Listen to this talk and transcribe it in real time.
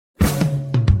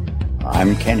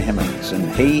I'm Ken Hemmings and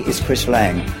he is Chris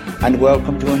Lang, and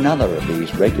welcome to another of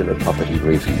these regular property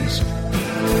briefings.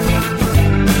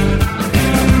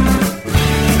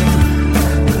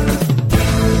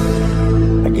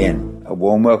 Again, a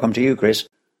warm welcome to you, Chris.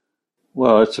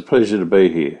 Well, it's a pleasure to be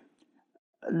here.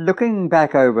 Looking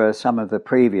back over some of the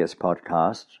previous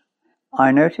podcasts,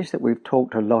 I noticed that we've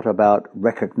talked a lot about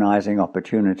recognising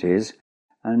opportunities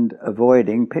and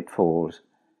avoiding pitfalls.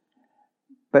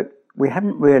 But we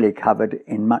haven't really covered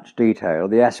in much detail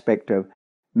the aspect of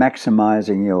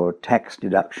maximising your tax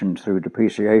deductions through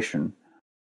depreciation.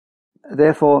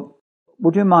 Therefore,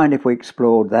 would you mind if we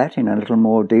explored that in a little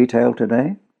more detail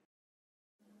today?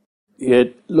 Yeah,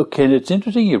 look, Ken, it's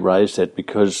interesting you raised that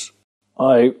because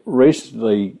I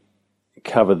recently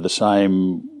covered the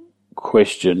same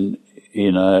question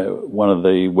in one of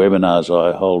the webinars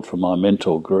I hold for my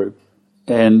mentor group.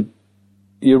 And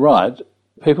you're right,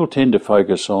 people tend to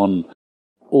focus on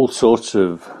all sorts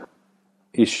of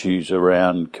issues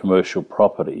around commercial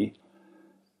property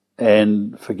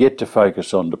and forget to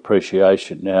focus on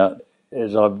depreciation. Now,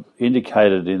 as I've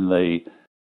indicated in the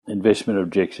investment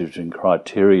objectives and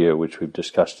criteria, which we've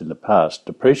discussed in the past,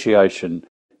 depreciation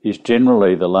is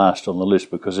generally the last on the list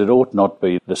because it ought not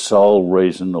be the sole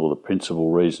reason or the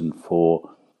principal reason for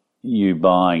you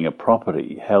buying a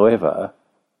property. However,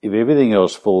 if everything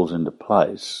else falls into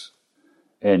place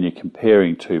and you're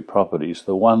comparing two properties,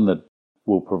 the one that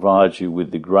will provide you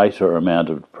with the greater amount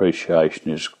of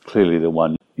depreciation is clearly the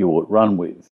one you ought run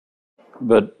with.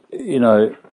 But,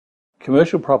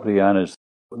 commercial property owners,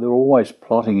 they're always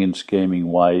plotting and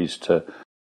scheming ways to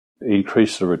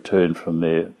increase the return from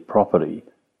their property.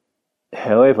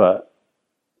 However,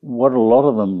 what a lot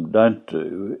of them don't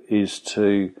do is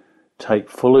to take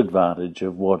full advantage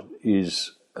of what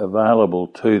is available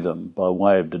to them by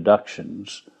way of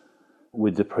deductions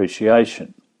with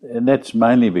depreciation. And that's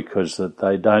mainly because that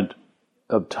they don't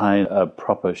obtain a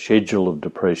proper schedule of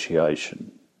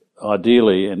depreciation.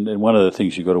 Ideally, and one of the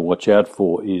things you've got to watch out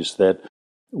for is that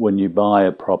when you buy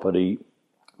a property,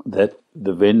 that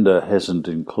the vendor hasn't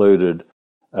included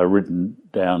a written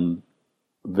down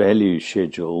value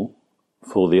schedule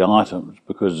for the items,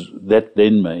 because that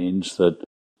then means that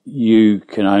you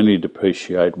can only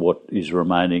depreciate what is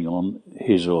remaining on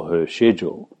his or her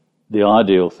schedule. The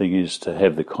ideal thing is to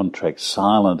have the contract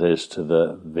silent as to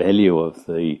the value of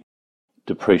the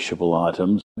depreciable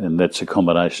items, and that's a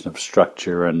combination of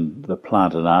structure and the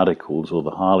plant and articles or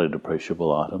the highly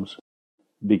depreciable items,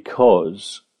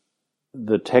 because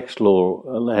the tax law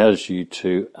allows you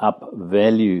to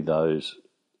upvalue those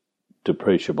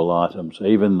depreciable items,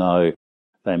 even though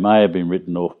they may have been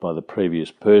written off by the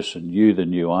previous person. You, the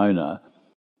new owner,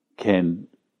 can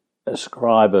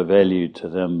ascribe a value to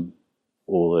them,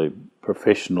 or the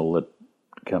professional that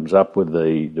comes up with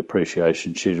the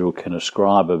depreciation schedule can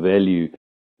ascribe a value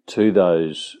to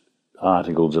those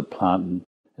articles of plant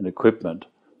and equipment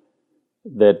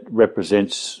that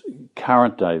represents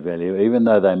current day value, even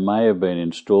though they may have been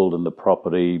installed in the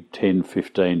property 10,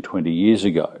 15, 20 years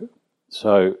ago.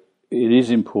 So it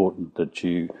is important that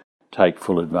you take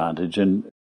full advantage, and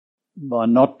by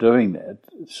not doing that,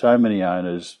 so many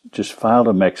owners just fail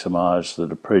to maximise the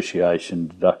depreciation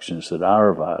deductions that are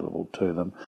available to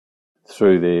them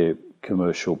through their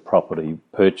commercial property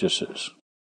purchases.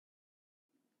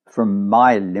 From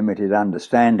my limited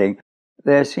understanding,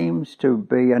 there seems to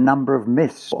be a number of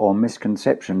myths or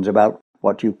misconceptions about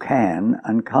what you can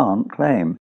and can't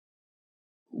claim.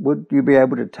 Would you be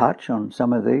able to touch on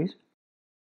some of these?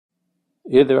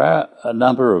 Yeah, there are a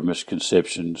number of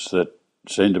misconceptions that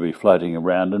seem to be floating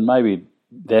around, and maybe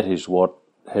that is what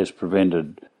has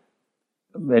prevented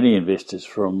many investors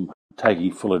from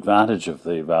taking full advantage of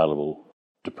the available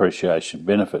depreciation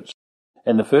benefits.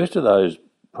 And the first of those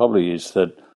probably is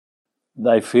that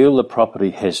they feel the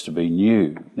property has to be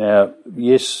new. Now,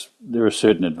 yes, there are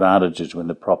certain advantages when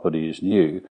the property is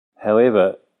new.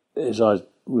 However, as I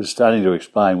was starting to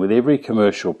explain, with every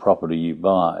commercial property you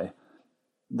buy,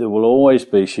 there will always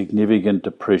be significant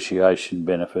depreciation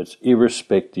benefits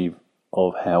irrespective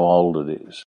of how old it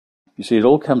is. You see, it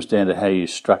all comes down to how you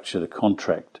structure the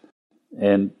contract.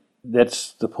 And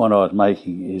that's the point I was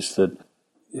making, is that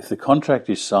if the contract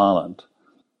is silent,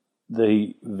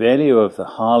 the value of the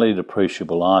highly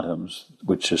depreciable items,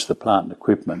 which is the plant and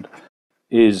equipment,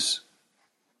 is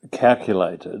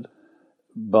calculated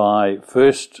by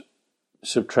first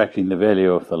subtracting the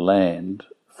value of the land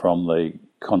from the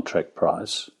contract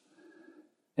price,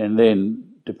 and then,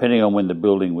 depending on when the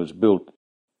building was built,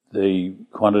 the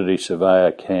quantity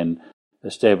surveyor can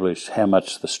establish how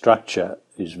much the structure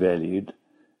is valued,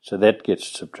 so that gets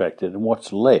subtracted, and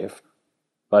what's left,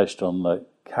 based on the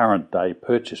current day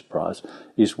purchase price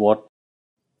is what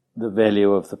the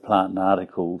value of the plant and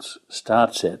articles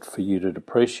starts at for you to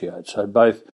depreciate. So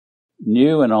both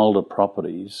new and older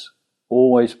properties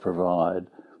always provide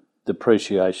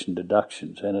depreciation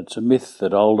deductions, and it's a myth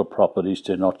that older properties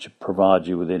do not provide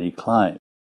you with any claim.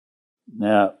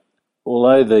 Now,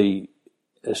 although the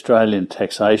Australian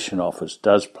Taxation Office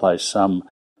does place some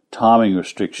timing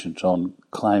restrictions on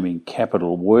claiming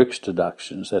capital works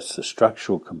deductions, that's the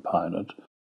structural component,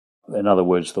 in other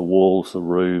words, the walls, the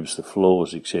roofs, the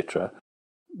floors, etc.,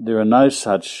 there are no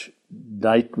such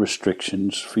date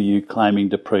restrictions for you claiming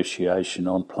depreciation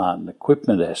on plant and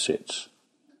equipment assets.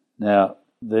 Now,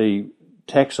 the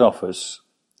tax office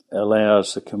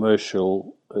allows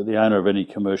the owner of any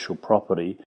commercial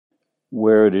property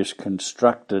where it is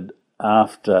constructed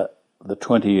after the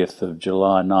 20th of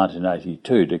July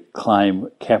 1982 to claim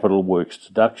capital works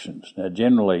deductions. Now,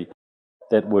 generally,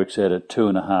 that works out at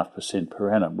 2.5%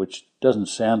 per annum, which doesn't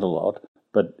sound a lot,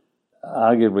 but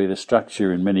arguably the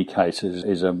structure in many cases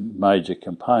is a major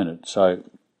component. So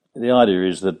the idea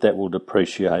is that will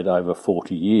depreciate over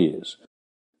 40 years.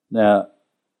 Now,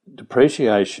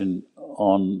 depreciation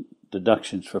on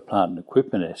deductions for plant and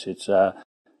equipment assets are,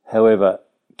 however,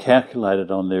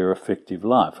 calculated on their effective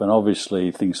life. And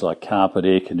obviously things like carpet,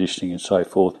 air conditioning and so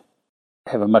forth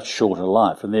have a much shorter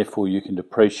life, and therefore you can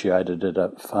depreciate it at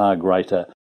a far greater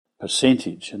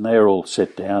percentage. And they're all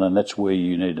set down, and that's where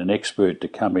you need an expert to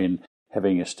come in,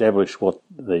 having established what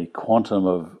the quantum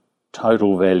of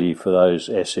total value for those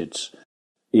assets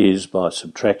is by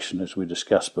subtraction, as we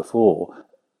discussed before.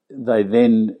 They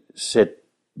then set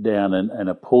down and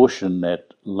apportion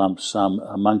that lump sum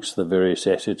amongst the various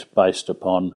assets based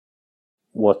upon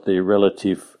what their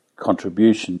relative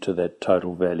contribution to that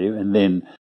total value, and then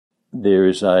there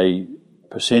is a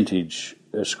percentage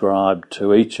ascribed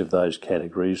to each of those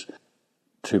categories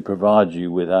to provide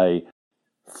you with a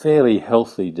fairly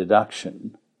healthy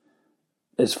deduction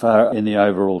as far in the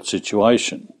overall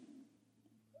situation.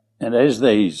 And as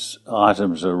these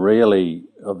items are rarely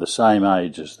of the same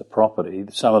age as the property,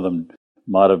 some of them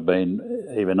might have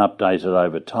been even updated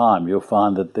over time, you'll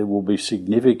find that there will be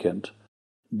significant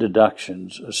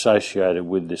deductions associated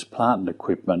with this plant and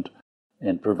equipment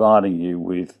and providing you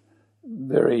with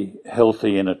very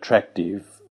healthy and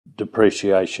attractive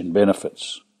depreciation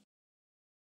benefits.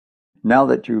 Now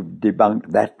that you've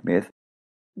debunked that myth,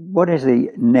 what is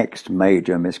the next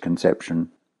major misconception?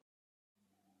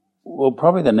 Well,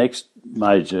 probably the next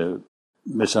major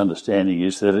misunderstanding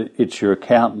is that it's your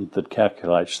accountant that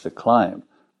calculates the claim.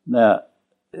 Now,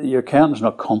 your accountant's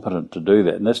not competent to do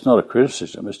that, and that's not a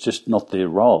criticism, it's just not their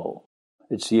role.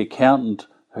 It's the accountant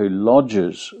who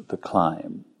lodges the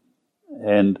claim,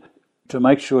 and to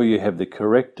make sure you have the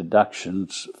correct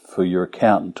deductions for your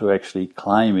accountant to actually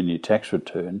claim in your tax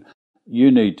return,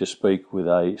 you need to speak with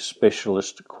a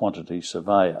specialist quantity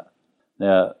surveyor.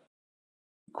 Now,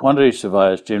 quantity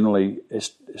surveyors generally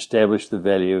establish the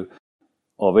value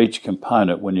of each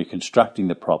component when you're constructing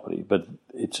the property, but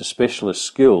it's a specialist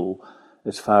skill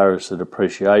as far as the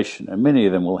depreciation, and many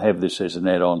of them will have this as an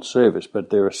add-on service, but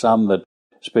there are some that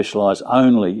specialise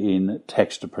only in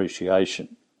tax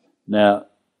depreciation. Now,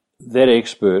 that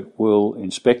expert will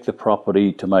inspect the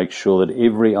property to make sure that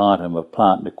every item of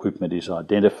plant and equipment is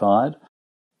identified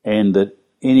and that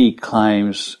any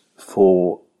claims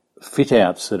for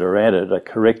fit-outs that are added are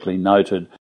correctly noted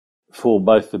for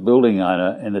both the building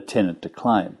owner and the tenant to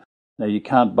claim. Now, you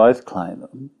can't both claim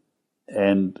them,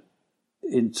 and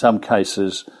in some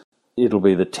cases it'll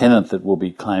be the tenant that will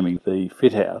be claiming the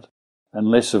fit-out,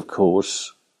 unless, of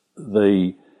course,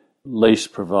 the lease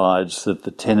provides that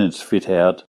the tenant's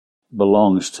fit-out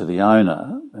belongs to the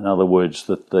owner. In other words,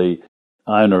 that the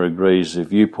owner agrees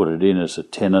if you put it in as a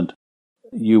tenant,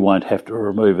 you won't have to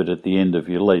remove it at the end of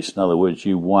your lease. In other words,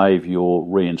 you waive your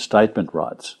reinstatement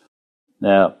rights.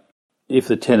 Now, if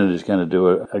the tenant is going to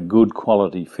do a good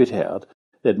quality fit-out,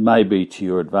 that may be to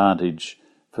your advantage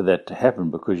for that to happen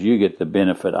because you get the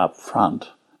benefit up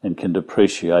front and can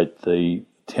depreciate the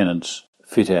tenant's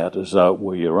fit-out as though it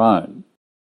were your own.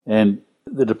 And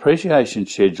the depreciation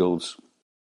schedules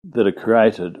that are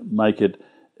created make it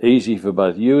easy for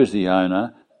both you as the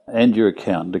owner and your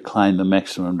accountant to claim the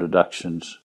maximum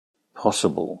deductions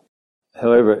possible.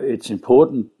 However, it's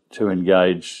important to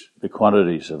engage the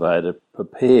quantity surveyor to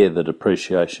prepare the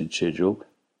depreciation schedule,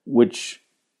 which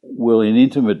will in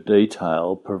intimate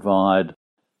detail provide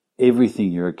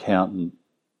everything your accountant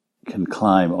can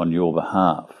claim on your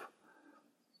behalf.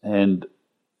 And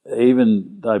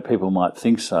even though people might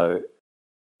think so,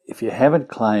 if you haven't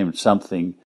claimed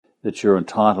something that's your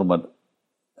entitlement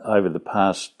over the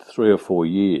past 3 or 4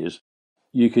 years,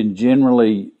 you can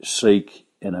generally seek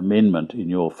an amendment in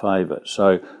your favour.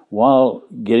 So while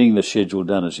getting the schedule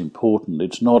done is important,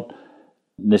 it's not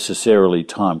necessarily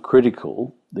time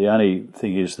critical. The only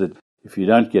thing is that if you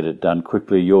don't get it done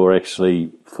quickly, you're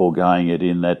actually foregoing it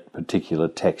in that particular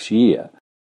tax year.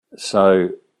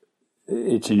 So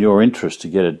it's in your interest to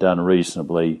get it done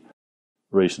reasonably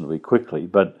quickly,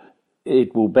 but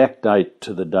it will backdate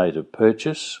to the date of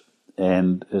purchase.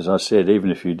 And as I said,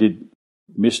 even if you did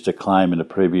miss a claim in a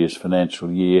previous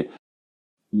financial year,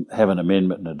 have an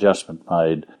amendment and adjustment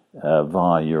made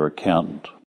via your accountant.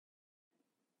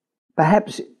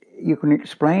 Perhaps you can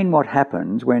explain what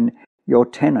happens when your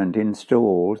tenant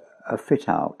installs a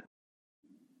fit-out.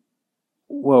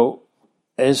 Well,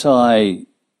 as I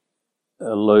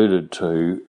alluded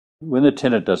to, when the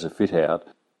tenant does a fit-out,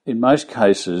 in most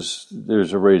cases there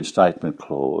is a reinstatement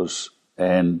clause,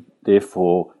 and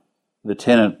therefore the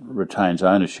tenant retains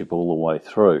ownership all the way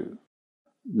through.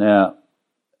 Now,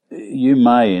 you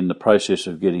may, in the process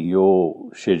of getting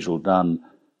your schedule done,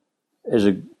 as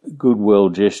a goodwill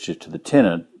gesture to the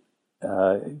tenant,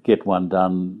 get one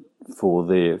done for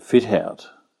their fit-out.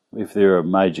 If they're a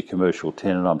major commercial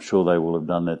tenant, I'm sure they will have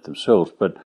done that themselves,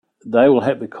 but they will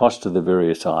have the cost of the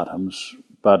various items,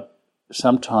 but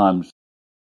sometimes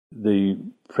the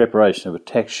preparation of a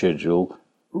tax schedule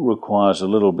requires a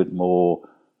little bit more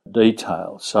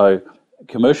detail. So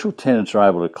commercial tenants are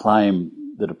able to claim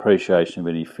the depreciation of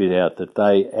any fit-out that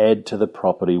they add to the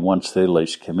property once their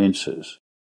lease commences.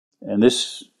 And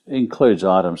this includes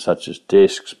items such as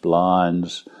desks,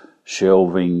 blinds,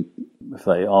 shelving, if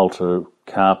they alter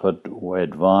carpet or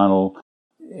add vinyl,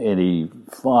 any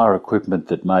fire equipment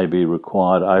that may be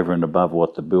required over and above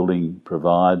what the building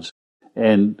provides,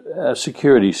 and a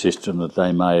security system that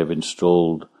they may have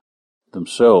installed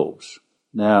themselves.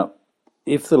 Now,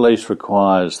 if the lease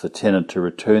requires the tenant to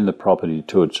return the property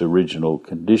to its original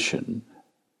condition,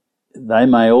 they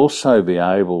may also be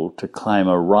able to claim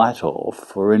a write-off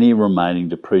for any remaining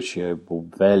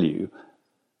depreciable value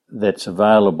that's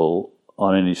available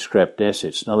on any scrapped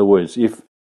assets. In other words, if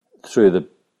throughout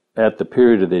the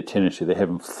period of their tenancy they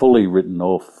haven't fully written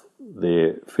off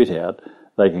their fit-out,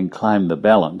 they can claim the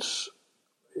balance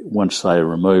once they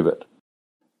remove it.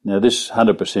 Now, this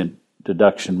 100%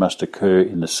 deduction must occur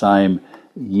in the same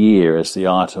year as the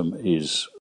item is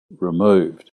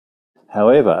removed.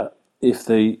 However, if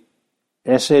the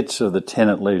assets of the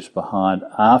tenant leaves behind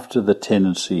after the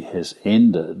tenancy has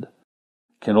ended,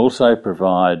 can also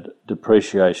provide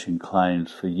depreciation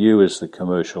claims for you as the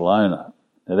commercial owner.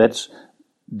 Now, that's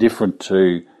different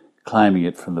to claiming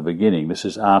it from the beginning. This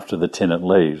is after the tenant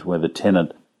leaves, where the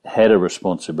tenant had a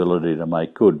responsibility to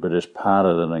make good, but as part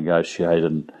of the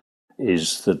negotiation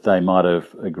is that they might have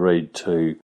agreed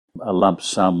to a lump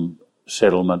sum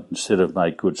settlement instead of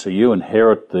make good. So you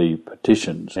inherit the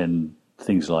petitions and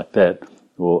things like that,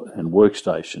 and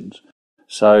workstations.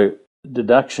 So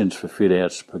deductions for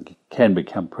fit-outs can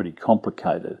become pretty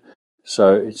complicated.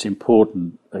 So it's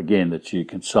important, again, that you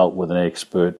consult with an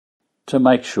expert to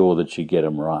make sure that you get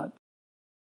them right.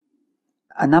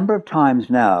 A number of times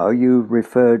now you've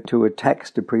referred to a tax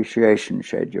depreciation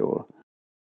schedule.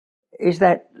 Is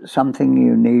that something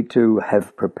you need to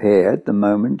have prepared the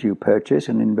moment you purchase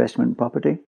an investment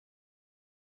property?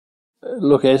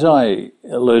 Look, as I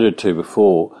alluded to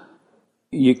before,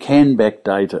 you can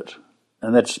backdate it,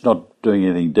 and that's not doing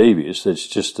anything devious. It's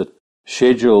just that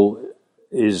schedule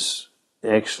is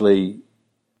actually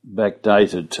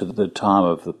backdated to the time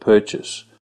of the purchase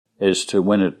as to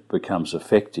when it becomes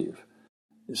effective.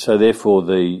 So therefore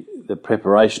the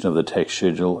preparation of the tax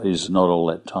schedule is not all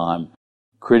that time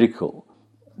critical.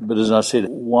 But as I said,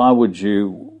 why would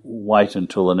you wait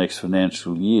until the next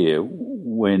financial year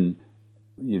when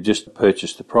you've just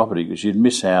purchased the property? Because you'd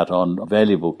miss out on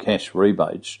valuable cash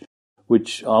rebates,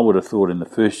 which I would have thought in the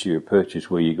first year of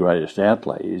purchase where your greatest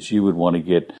outlay is, you would want to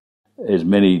get as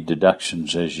many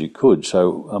deductions as you could.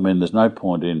 So, I mean, there's no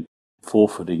point in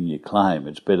forfeiting your claim.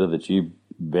 It's better that you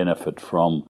benefit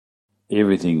from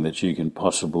everything that you can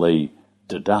possibly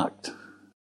deduct.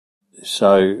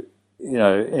 So,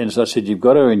 and as I said, you've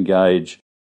got to engage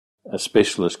a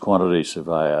specialist quantity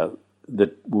surveyor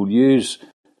that will use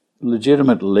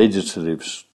legitimate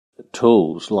legislative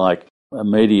tools like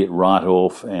immediate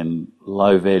write-off and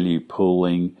low-value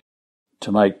pooling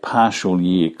to make partial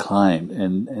year claim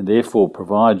and therefore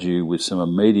provide you with some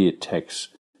immediate tax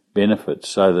benefits,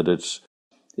 so that it's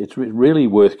really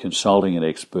worth consulting an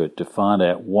expert to find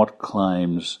out what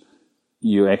claims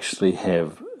you actually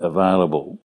have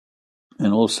available.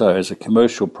 And also, as a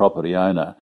commercial property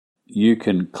owner, you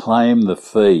can claim the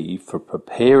fee for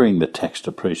preparing the tax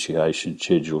depreciation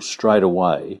schedule straight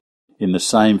away in the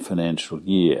same financial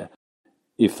year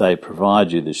if they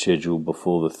provide you the schedule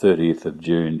before the 30th of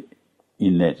June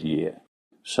in that year.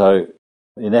 So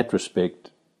in that respect,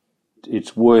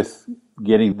 it's worth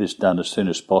getting this done as soon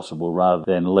as possible rather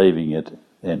than leaving it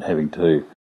and having to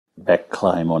back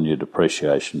claim on your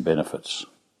depreciation benefits.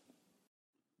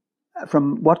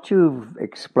 From what you've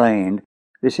explained,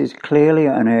 this is clearly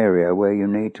an area where you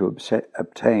need to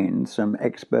obtain some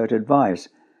expert advice.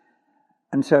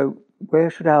 And so, where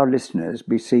should our listeners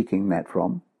be seeking that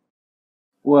from?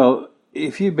 Well,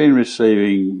 if you've been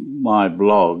receiving my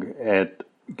blog at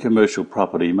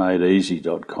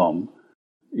commercialpropertymadeeasy.com,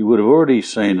 you would have already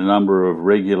seen a number of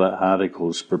regular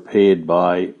articles prepared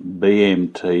by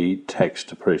BMT Tax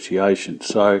Depreciation.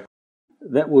 So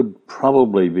that would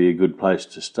probably be a good place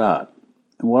to start.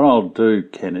 And what I'll do,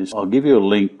 Ken, is I'll give you a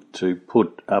link to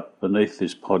put up beneath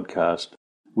this podcast,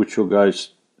 which will go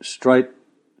straight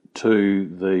to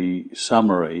the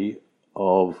summary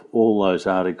of all those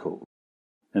articles.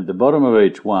 At the bottom of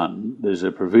each one, there's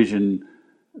a provision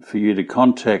for you to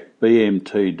contact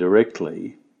BMT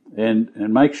directly and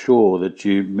make sure that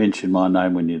you mention my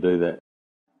name when you do that.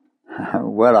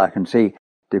 Well, I can see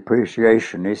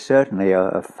depreciation is certainly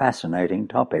a fascinating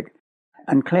topic,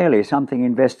 and clearly something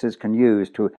investors can use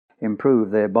to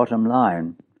improve their bottom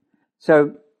line.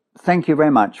 So, thank you very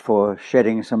much for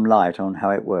shedding some light on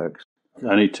how it works.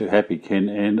 Only too happy, Ken,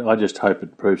 and I just hope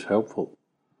it proves helpful.